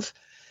became sort of,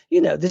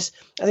 this,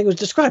 I think it was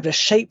described, a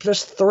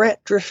shapeless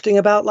threat drifting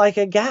about like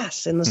a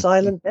gas in the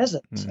silent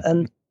desert.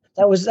 And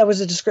that was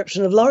a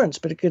description of Lawrence,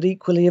 but it could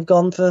equally have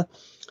gone for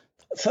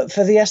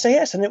the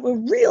SAS. And it were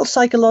real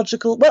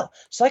psychological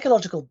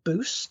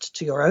boost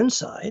to your own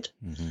side,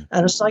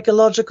 and a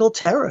psychological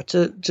terror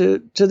to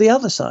the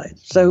other side.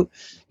 So,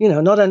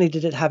 not only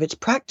did it have its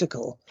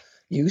practical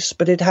use,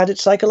 but it had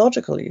its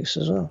psychological use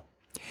as well.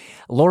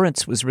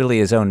 Lawrence was really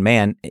his own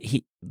man,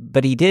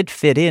 but he did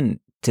fit in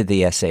to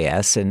the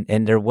SAS, and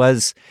there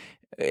was,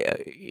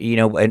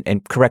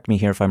 and correct me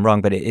here if I'm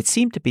wrong, but it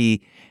seemed to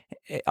be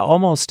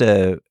almost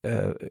a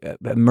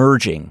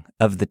merging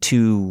of the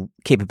two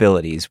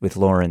capabilities with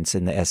Lawrence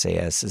and the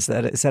SAS. Is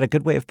that a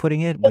good way of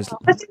putting it? I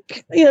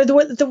think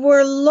there were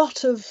a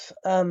lot of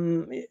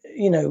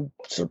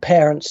sort of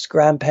parents,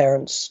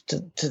 grandparents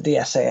to the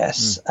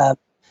SAS.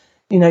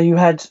 You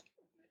had.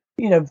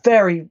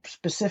 Very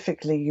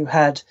specifically, you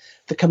had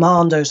the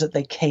commandos that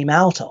they came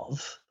out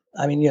of.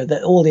 I mean,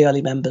 all the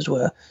early members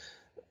were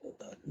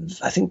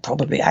I think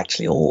probably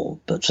actually all,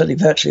 but certainly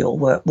virtually all,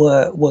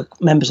 were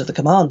members of the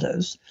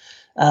commandos,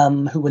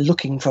 who were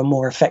looking for a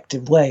more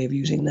effective way of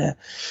using their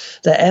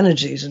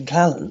energies and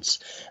talents.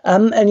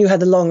 And you had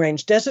the Long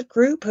Range Desert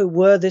Group, who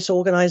were this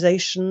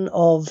organization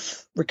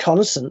of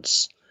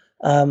reconnaissance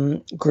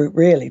group,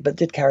 really, but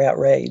did carry out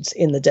raids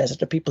in the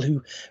desert of people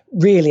who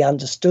really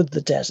understood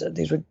the desert.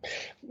 These were,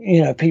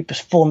 people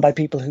formed by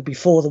people who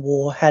before the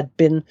war had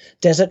been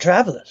desert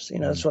travelers.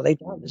 That's what they'd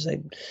done, is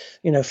they,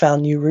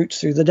 found new routes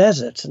through the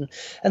desert.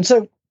 And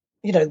so,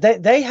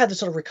 they had the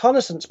sort of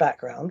reconnaissance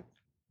background,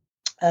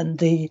 and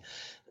the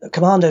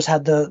commandos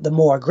had the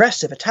more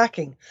aggressive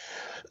attacking,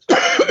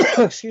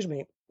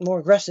 more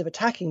aggressive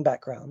attacking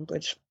background,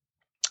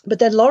 but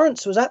then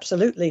Lawrence was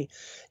absolutely,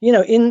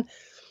 in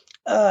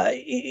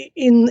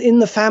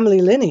the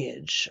family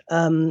lineage,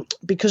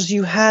 because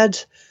you had,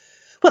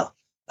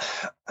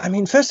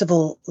 first of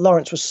all,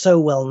 Lawrence was so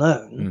well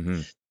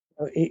known.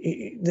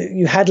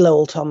 You had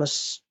Lowell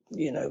Thomas,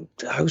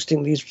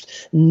 hosting these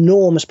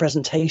enormous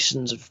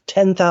presentations of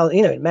 10,000,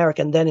 in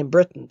America and then in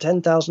Britain,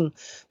 10,000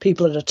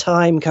 people at a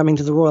time coming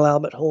to the Royal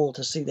Albert Hall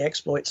to see the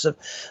exploits of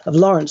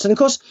Lawrence. And of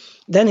course,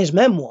 then his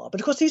memoir. But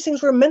of course, these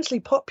things were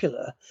immensely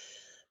popular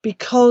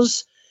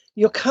because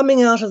you're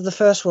coming out of the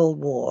First World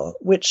War,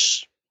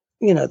 which,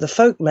 the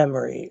folk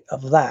memory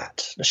of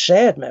that, the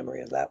shared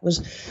memory of that,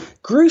 was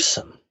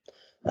gruesome.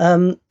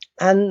 And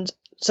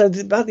so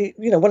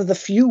one of the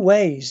few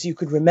ways you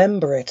could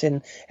remember it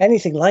in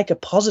anything like a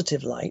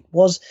positive light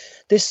was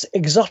this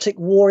exotic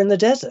war in the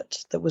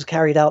desert that was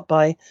carried out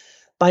by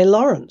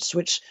Lawrence,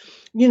 which,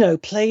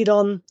 played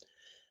on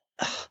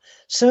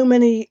so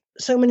many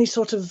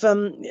sort of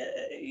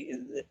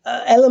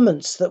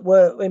elements that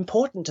were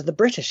important to the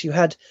British. You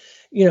had,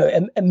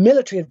 a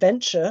military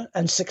adventure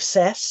and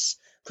success,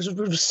 because it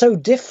was so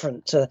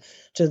different to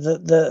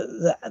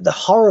the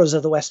horrors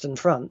of the Western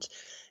Front.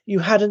 You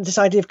had this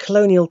idea of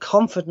colonial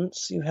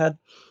confidence. You had,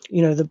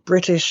 the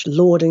British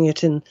lauding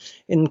it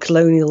in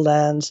colonial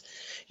lands.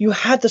 You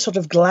had the sort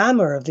of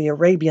glamour of the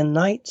Arabian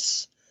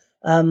Nights.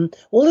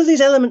 All of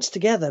these elements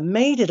together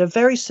made it a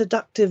very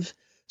seductive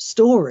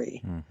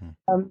story.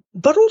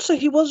 But also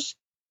he was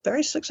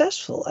very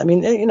successful.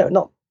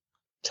 Not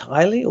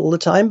entirely all the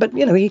time, but,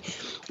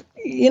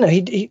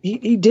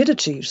 he did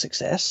achieve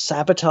success,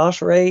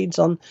 sabotage raids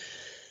on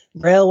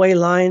railway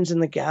lines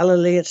in the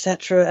Galilee,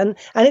 etc. And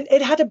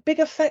it had a big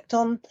effect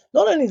on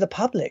not only the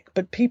public,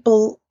 but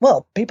people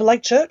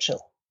like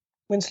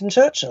Winston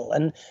Churchill,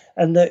 and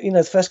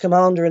the first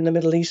commander in the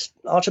Middle East,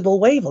 Archibald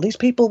Wavell. These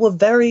people were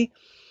very,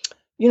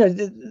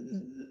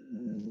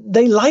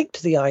 they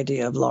liked the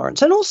idea of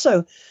Lawrence. And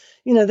also,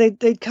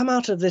 they'd come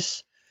out of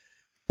this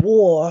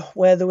war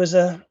where there was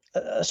a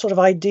sort of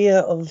idea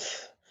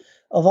of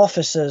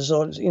officers,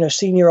 or,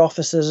 senior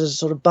officers, as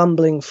sort of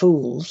bumbling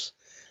fools.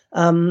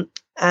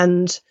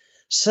 And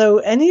so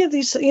any of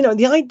these,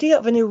 the idea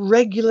of an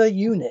irregular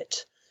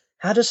unit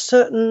had a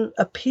certain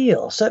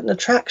appeal, certain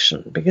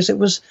attraction, because it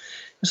was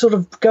sort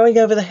of going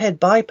over the head,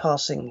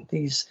 bypassing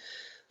these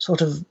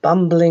sort of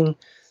bumbling,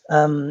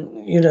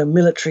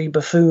 military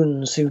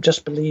buffoons who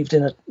just believed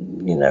in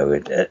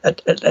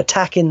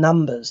attack in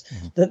numbers.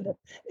 That,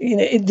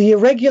 the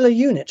irregular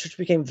units, which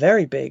became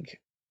very big,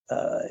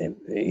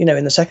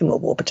 in the Second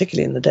World War,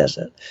 particularly in the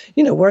desert,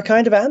 were a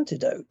kind of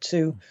antidote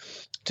to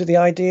the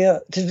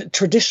idea, to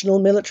traditional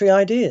military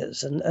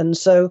ideas. And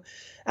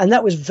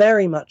that was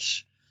very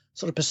much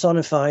sort of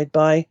personified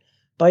by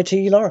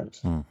T.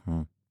 Lawrence.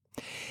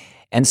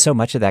 And so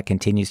much of that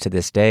continues to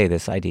this day,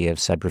 this idea of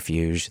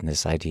subterfuge and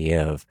this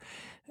idea of,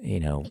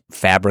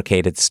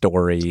 fabricated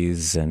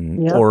stories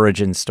and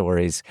origin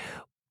stories.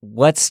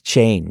 What's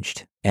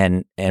changed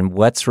and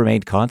what's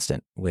remained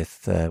constant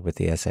with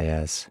the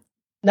SAS?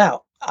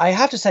 Now, I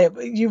have to say,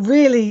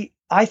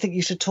 I think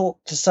you should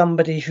talk to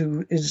somebody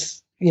who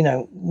is,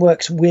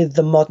 works with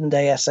the modern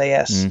day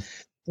SAS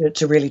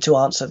to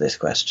answer this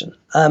question.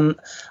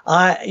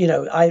 I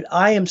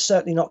am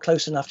certainly not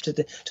close enough to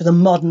the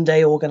modern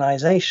day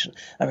organization.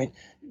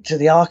 To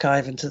the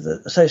archive and to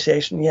the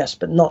association, yes,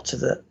 but not to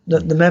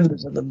the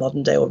members of the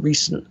modern day or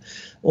recent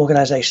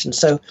organization.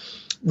 So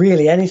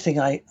really anything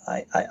I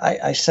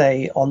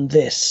say on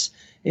this,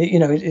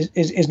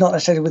 is not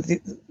necessarily with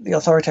the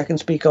authority I can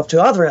speak of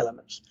to other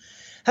elements.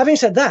 Having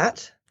said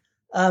that,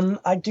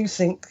 I do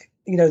think,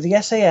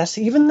 the SAS,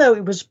 even though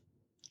it was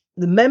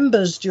the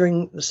members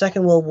during the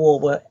Second World War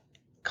were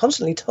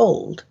constantly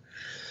told,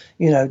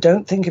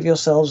 don't think of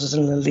yourselves as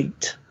an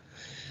elite.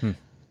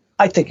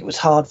 I think it was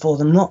hard for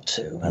them not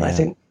to. And I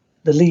think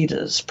the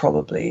leaders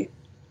probably,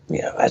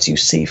 as you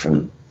see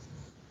from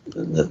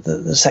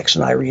the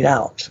section I read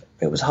out,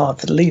 it was hard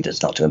for the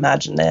leaders not to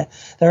imagine their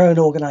own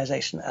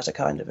organization as a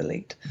kind of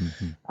elite.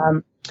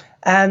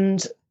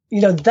 And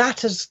that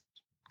has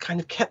kind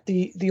of kept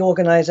the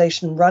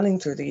organization running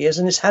through the years,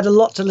 and it's had a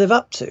lot to live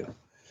up to.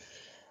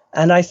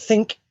 And I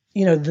think,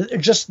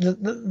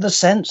 the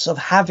sense of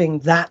having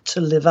that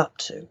to live up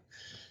to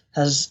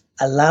has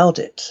allowed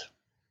it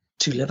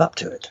to live up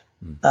to it.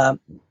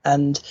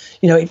 And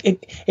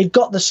it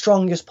got the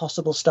strongest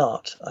possible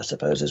start, I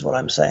suppose, is what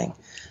I'm saying,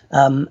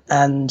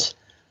 and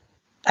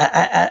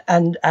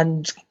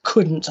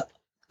couldn't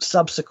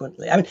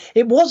subsequently. I mean,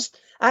 it was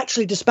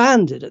actually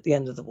disbanded at the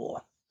end of the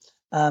war,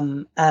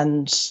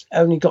 and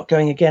only got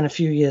going again a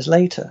few years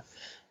later,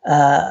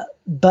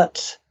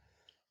 but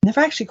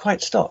never actually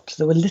quite stopped.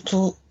 There were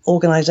little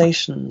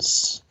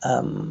organizations,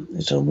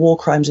 sort of war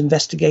crimes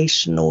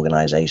investigation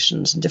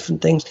organizations and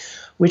different things,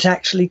 which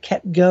actually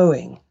kept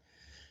going,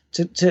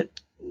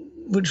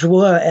 which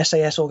were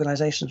SAS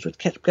organizations, which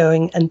kept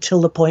going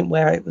until the point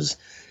where it was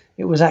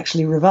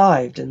actually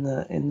revived in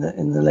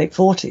the late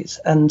 40s,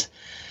 and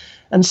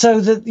so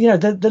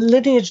the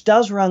lineage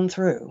does run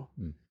through,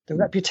 the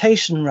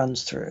reputation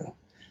runs through,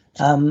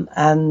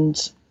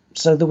 and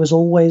so there was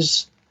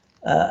always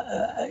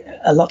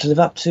a lot to live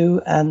up to,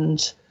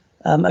 and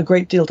a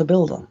great deal to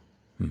build on.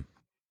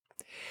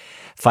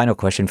 Final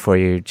question for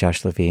you,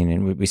 Josh Levine,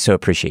 and we so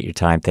appreciate your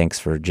time. Thanks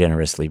for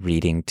generously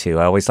reading, too.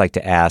 I always like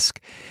to ask,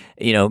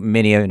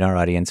 many in our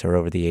audience are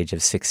over the age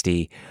of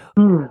 60.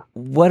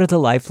 What are the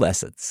life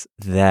lessons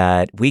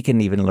that we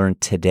can even learn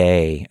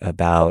today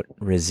about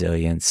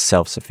resilience,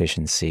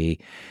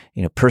 self-sufficiency,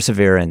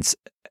 perseverance?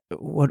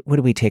 What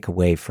do we take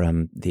away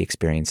from the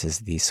experiences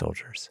of these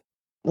soldiers?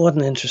 What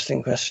an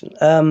interesting question.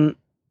 All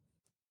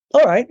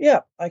right, yeah,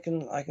 I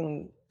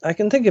can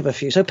think of a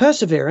few. So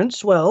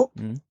perseverance, well,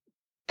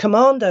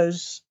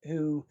 commandos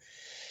who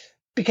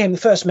became the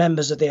first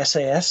members of the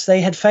SAS,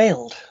 they had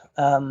failed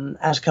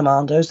as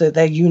commandos.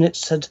 Their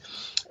units had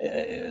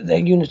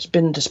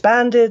been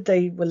disbanded.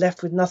 They were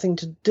left with nothing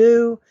to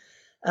do.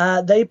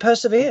 They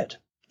persevered,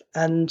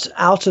 and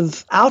out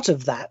of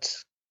that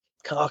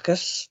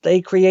carcass, they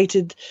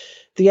created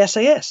the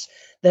SAS.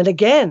 Then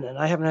again, and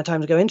I haven't had time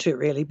to go into it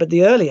really, but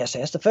the early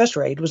SAS, the first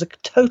raid, was a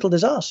total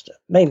disaster,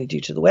 mainly due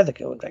to the weather,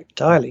 in fact,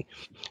 entirely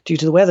due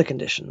to the weather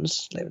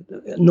conditions.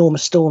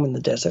 Enormous storm in the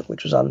desert,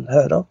 which was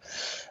unheard of.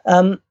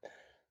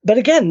 But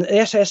again,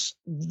 the SAS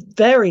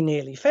very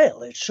nearly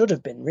failed. It should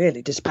have been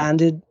really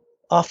disbanded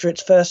after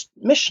its first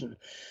mission.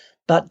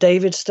 But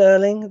David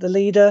Sterling, the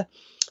leader,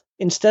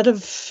 instead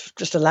of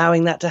just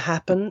allowing that to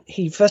happen,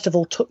 he first of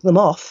all took them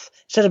off.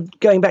 Instead of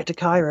going back to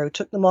Cairo,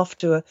 took them off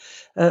to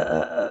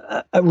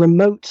a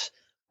remote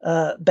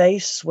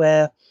base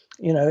where,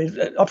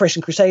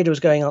 Operation Crusader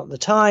was going on at the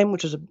time,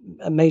 which was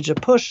a major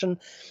push, and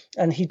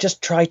he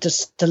just tried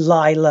to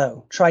lie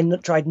low, tried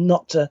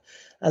not to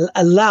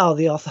allow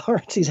the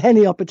authorities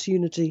any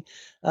opportunity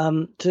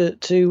suddenly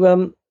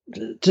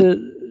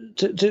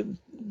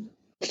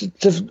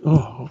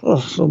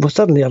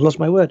I've lost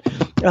my word,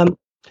 and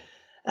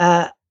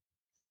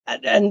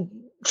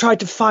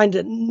tried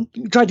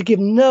to give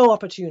no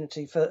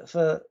opportunity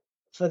for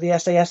the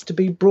SAS to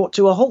be brought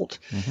to a halt.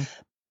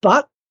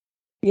 But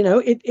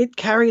it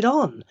carried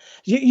on.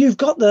 You've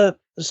got the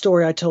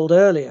story I told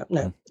earlier.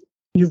 No,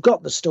 you've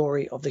got the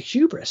story of the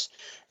hubris.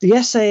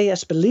 The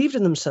SAS believed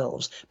in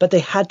themselves, but they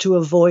had to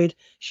avoid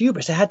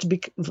hubris. They had to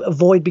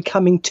avoid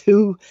becoming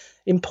too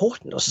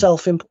important or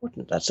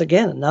self-important. That's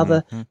again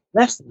another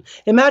lesson.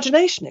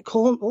 Imagination. It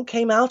all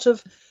came out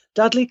of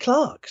Dudley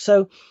Clark.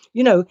 So,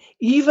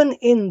 even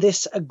in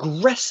this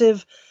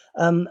aggressive,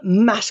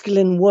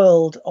 masculine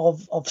world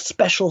of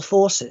special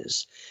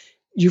forces,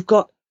 you've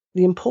got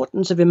the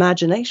importance of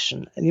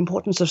imagination and the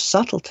importance of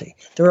subtlety.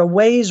 There are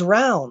ways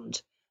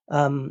round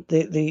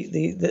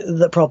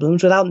the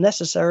problems without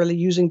necessarily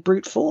using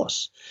brute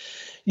force.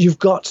 You've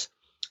got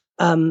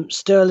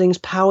Sterling's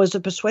powers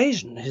of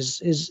persuasion,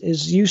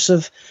 his use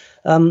of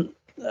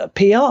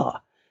PR,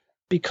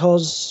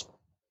 because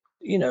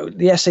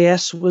the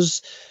SAS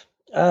was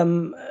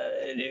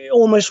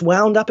almost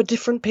wound up at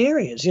different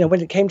periods.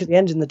 When it came to the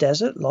end in the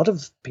desert, a lot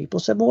of people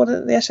said, well, what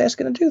are the SAS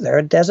going to do? They're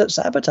a desert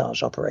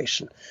sabotage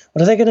operation.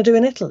 What are they going to do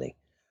in Italy?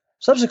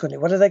 Subsequently,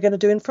 what are they going to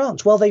do in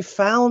France? Well, they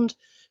found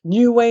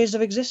new ways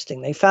of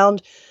existing. They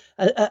found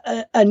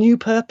a new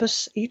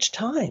purpose each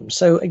time.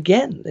 So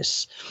again,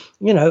 this,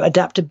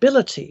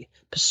 adaptability,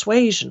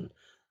 persuasion,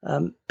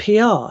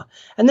 PR,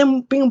 and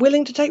then being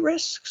willing to take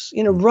risks.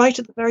 Right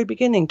at the very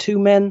beginning, 2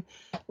 men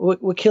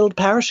were killed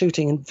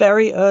parachuting in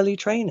very early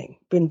training.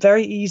 Been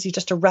very easy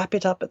just to wrap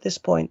it up at this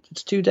point.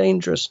 It's too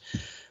dangerous.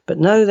 But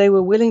no, they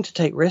were willing to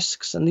take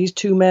risks. And these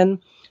 2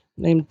 men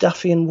named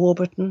Duffy and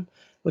Warburton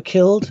were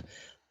killed.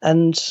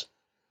 And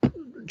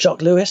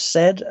Jock Lewis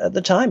said at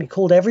the time, he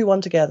called everyone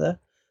together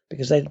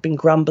because they'd been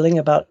grumbling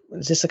about,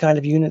 is this the kind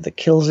of unit that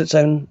kills its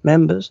own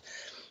members?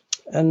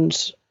 And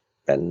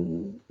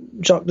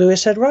Jock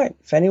Lewis said, right,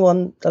 if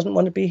anyone doesn't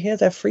want to be here,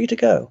 they're free to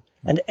go.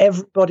 And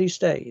everybody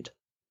stayed.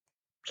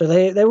 So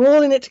they were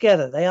all in it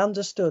together. They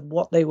understood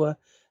what they were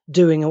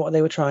doing and what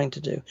they were trying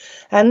to do.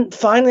 And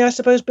finally, I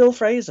suppose Bill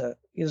Fraser.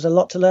 There's a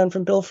lot to learn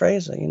from Bill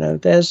Fraser.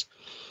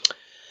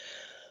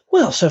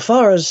 So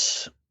far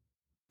as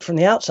from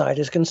the outside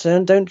is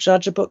concerned, don't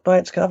judge a book by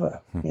its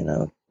cover.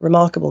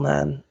 Remarkable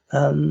man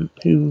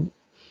who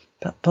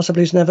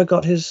possibly has never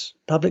got his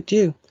public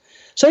due.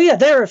 So yeah,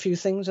 there are a few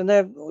things, and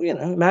they're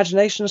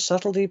imagination,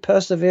 subtlety,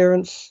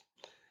 perseverance,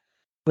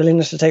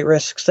 willingness to take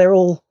risks. They're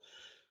all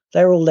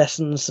they're all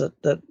lessons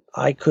that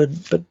I could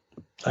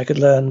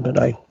learn, but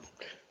I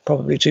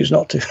probably choose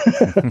not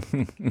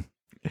to.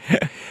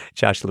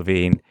 Josh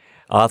Levine,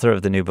 author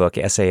of the new book,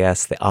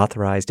 SAS, The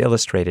Authorized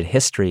Illustrated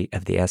History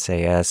of the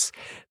SAS,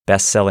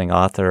 best-selling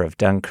author of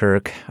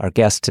Dunkirk. Our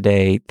guest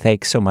today,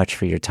 thanks so much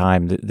for your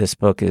time. This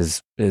book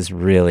is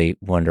really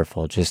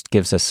wonderful. Just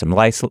gives us some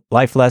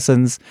life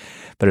lessons,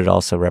 but it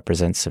also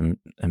represents some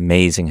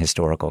amazing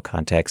historical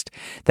context.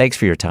 Thanks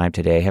for your time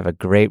today. Have a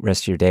great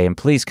rest of your day, and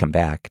please come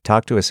back.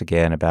 Talk to us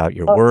again about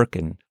your work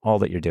and all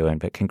that you're doing.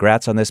 But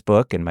congrats on this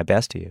book, and my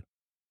best to you.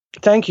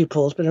 Thank you,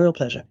 Paul. It's been a real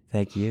pleasure.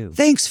 Thank you.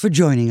 Thanks for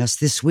joining us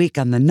this week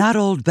on the Not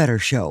Old Better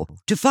Show.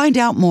 To find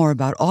out more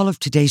about all of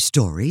today's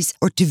stories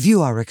or to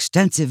view our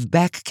extensive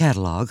back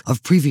catalog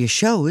of previous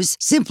shows,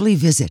 simply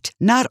visit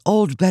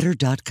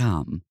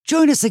notoldbetter.com.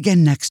 Join us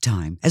again next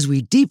time as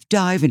we deep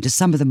dive into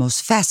some of the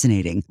most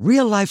fascinating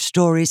real-life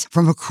stories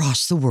from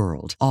across the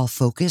world, all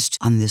focused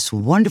on this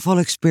wonderful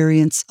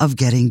experience of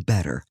getting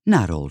better,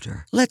 not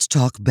older. Let's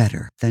talk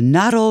better. The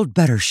Not Old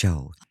Better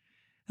Show.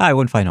 Hi,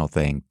 one final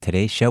thing.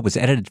 Today's show was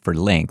edited for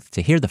length.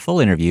 To hear the full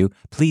interview,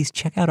 please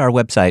check out our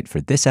website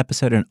for this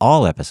episode and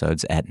all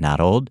episodes at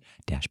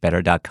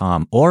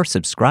notold-better.com or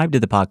subscribe to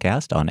the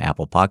podcast on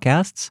Apple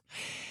Podcasts.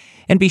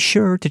 And be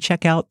sure to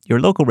check out your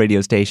local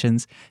radio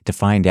stations to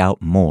find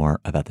out more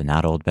about the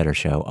Not Old Better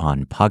Show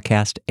on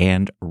podcast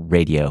and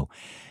radio.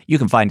 You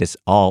can find us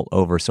all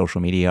over social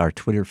media. Our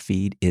Twitter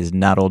feed is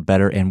Not Old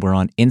Better, and we're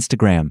on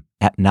Instagram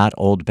at Not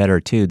Old Better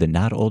too. The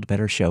Not Old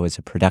Better Show is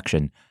a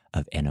production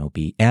of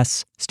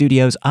NOBS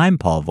Studios. I'm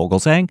Paul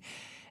Vogelsang,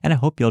 and I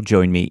hope you'll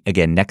join me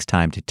again next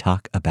time to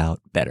talk about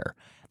better.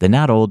 The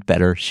Not Old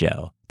Better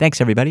Show. Thanks,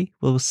 everybody.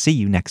 We'll see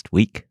you next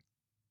week.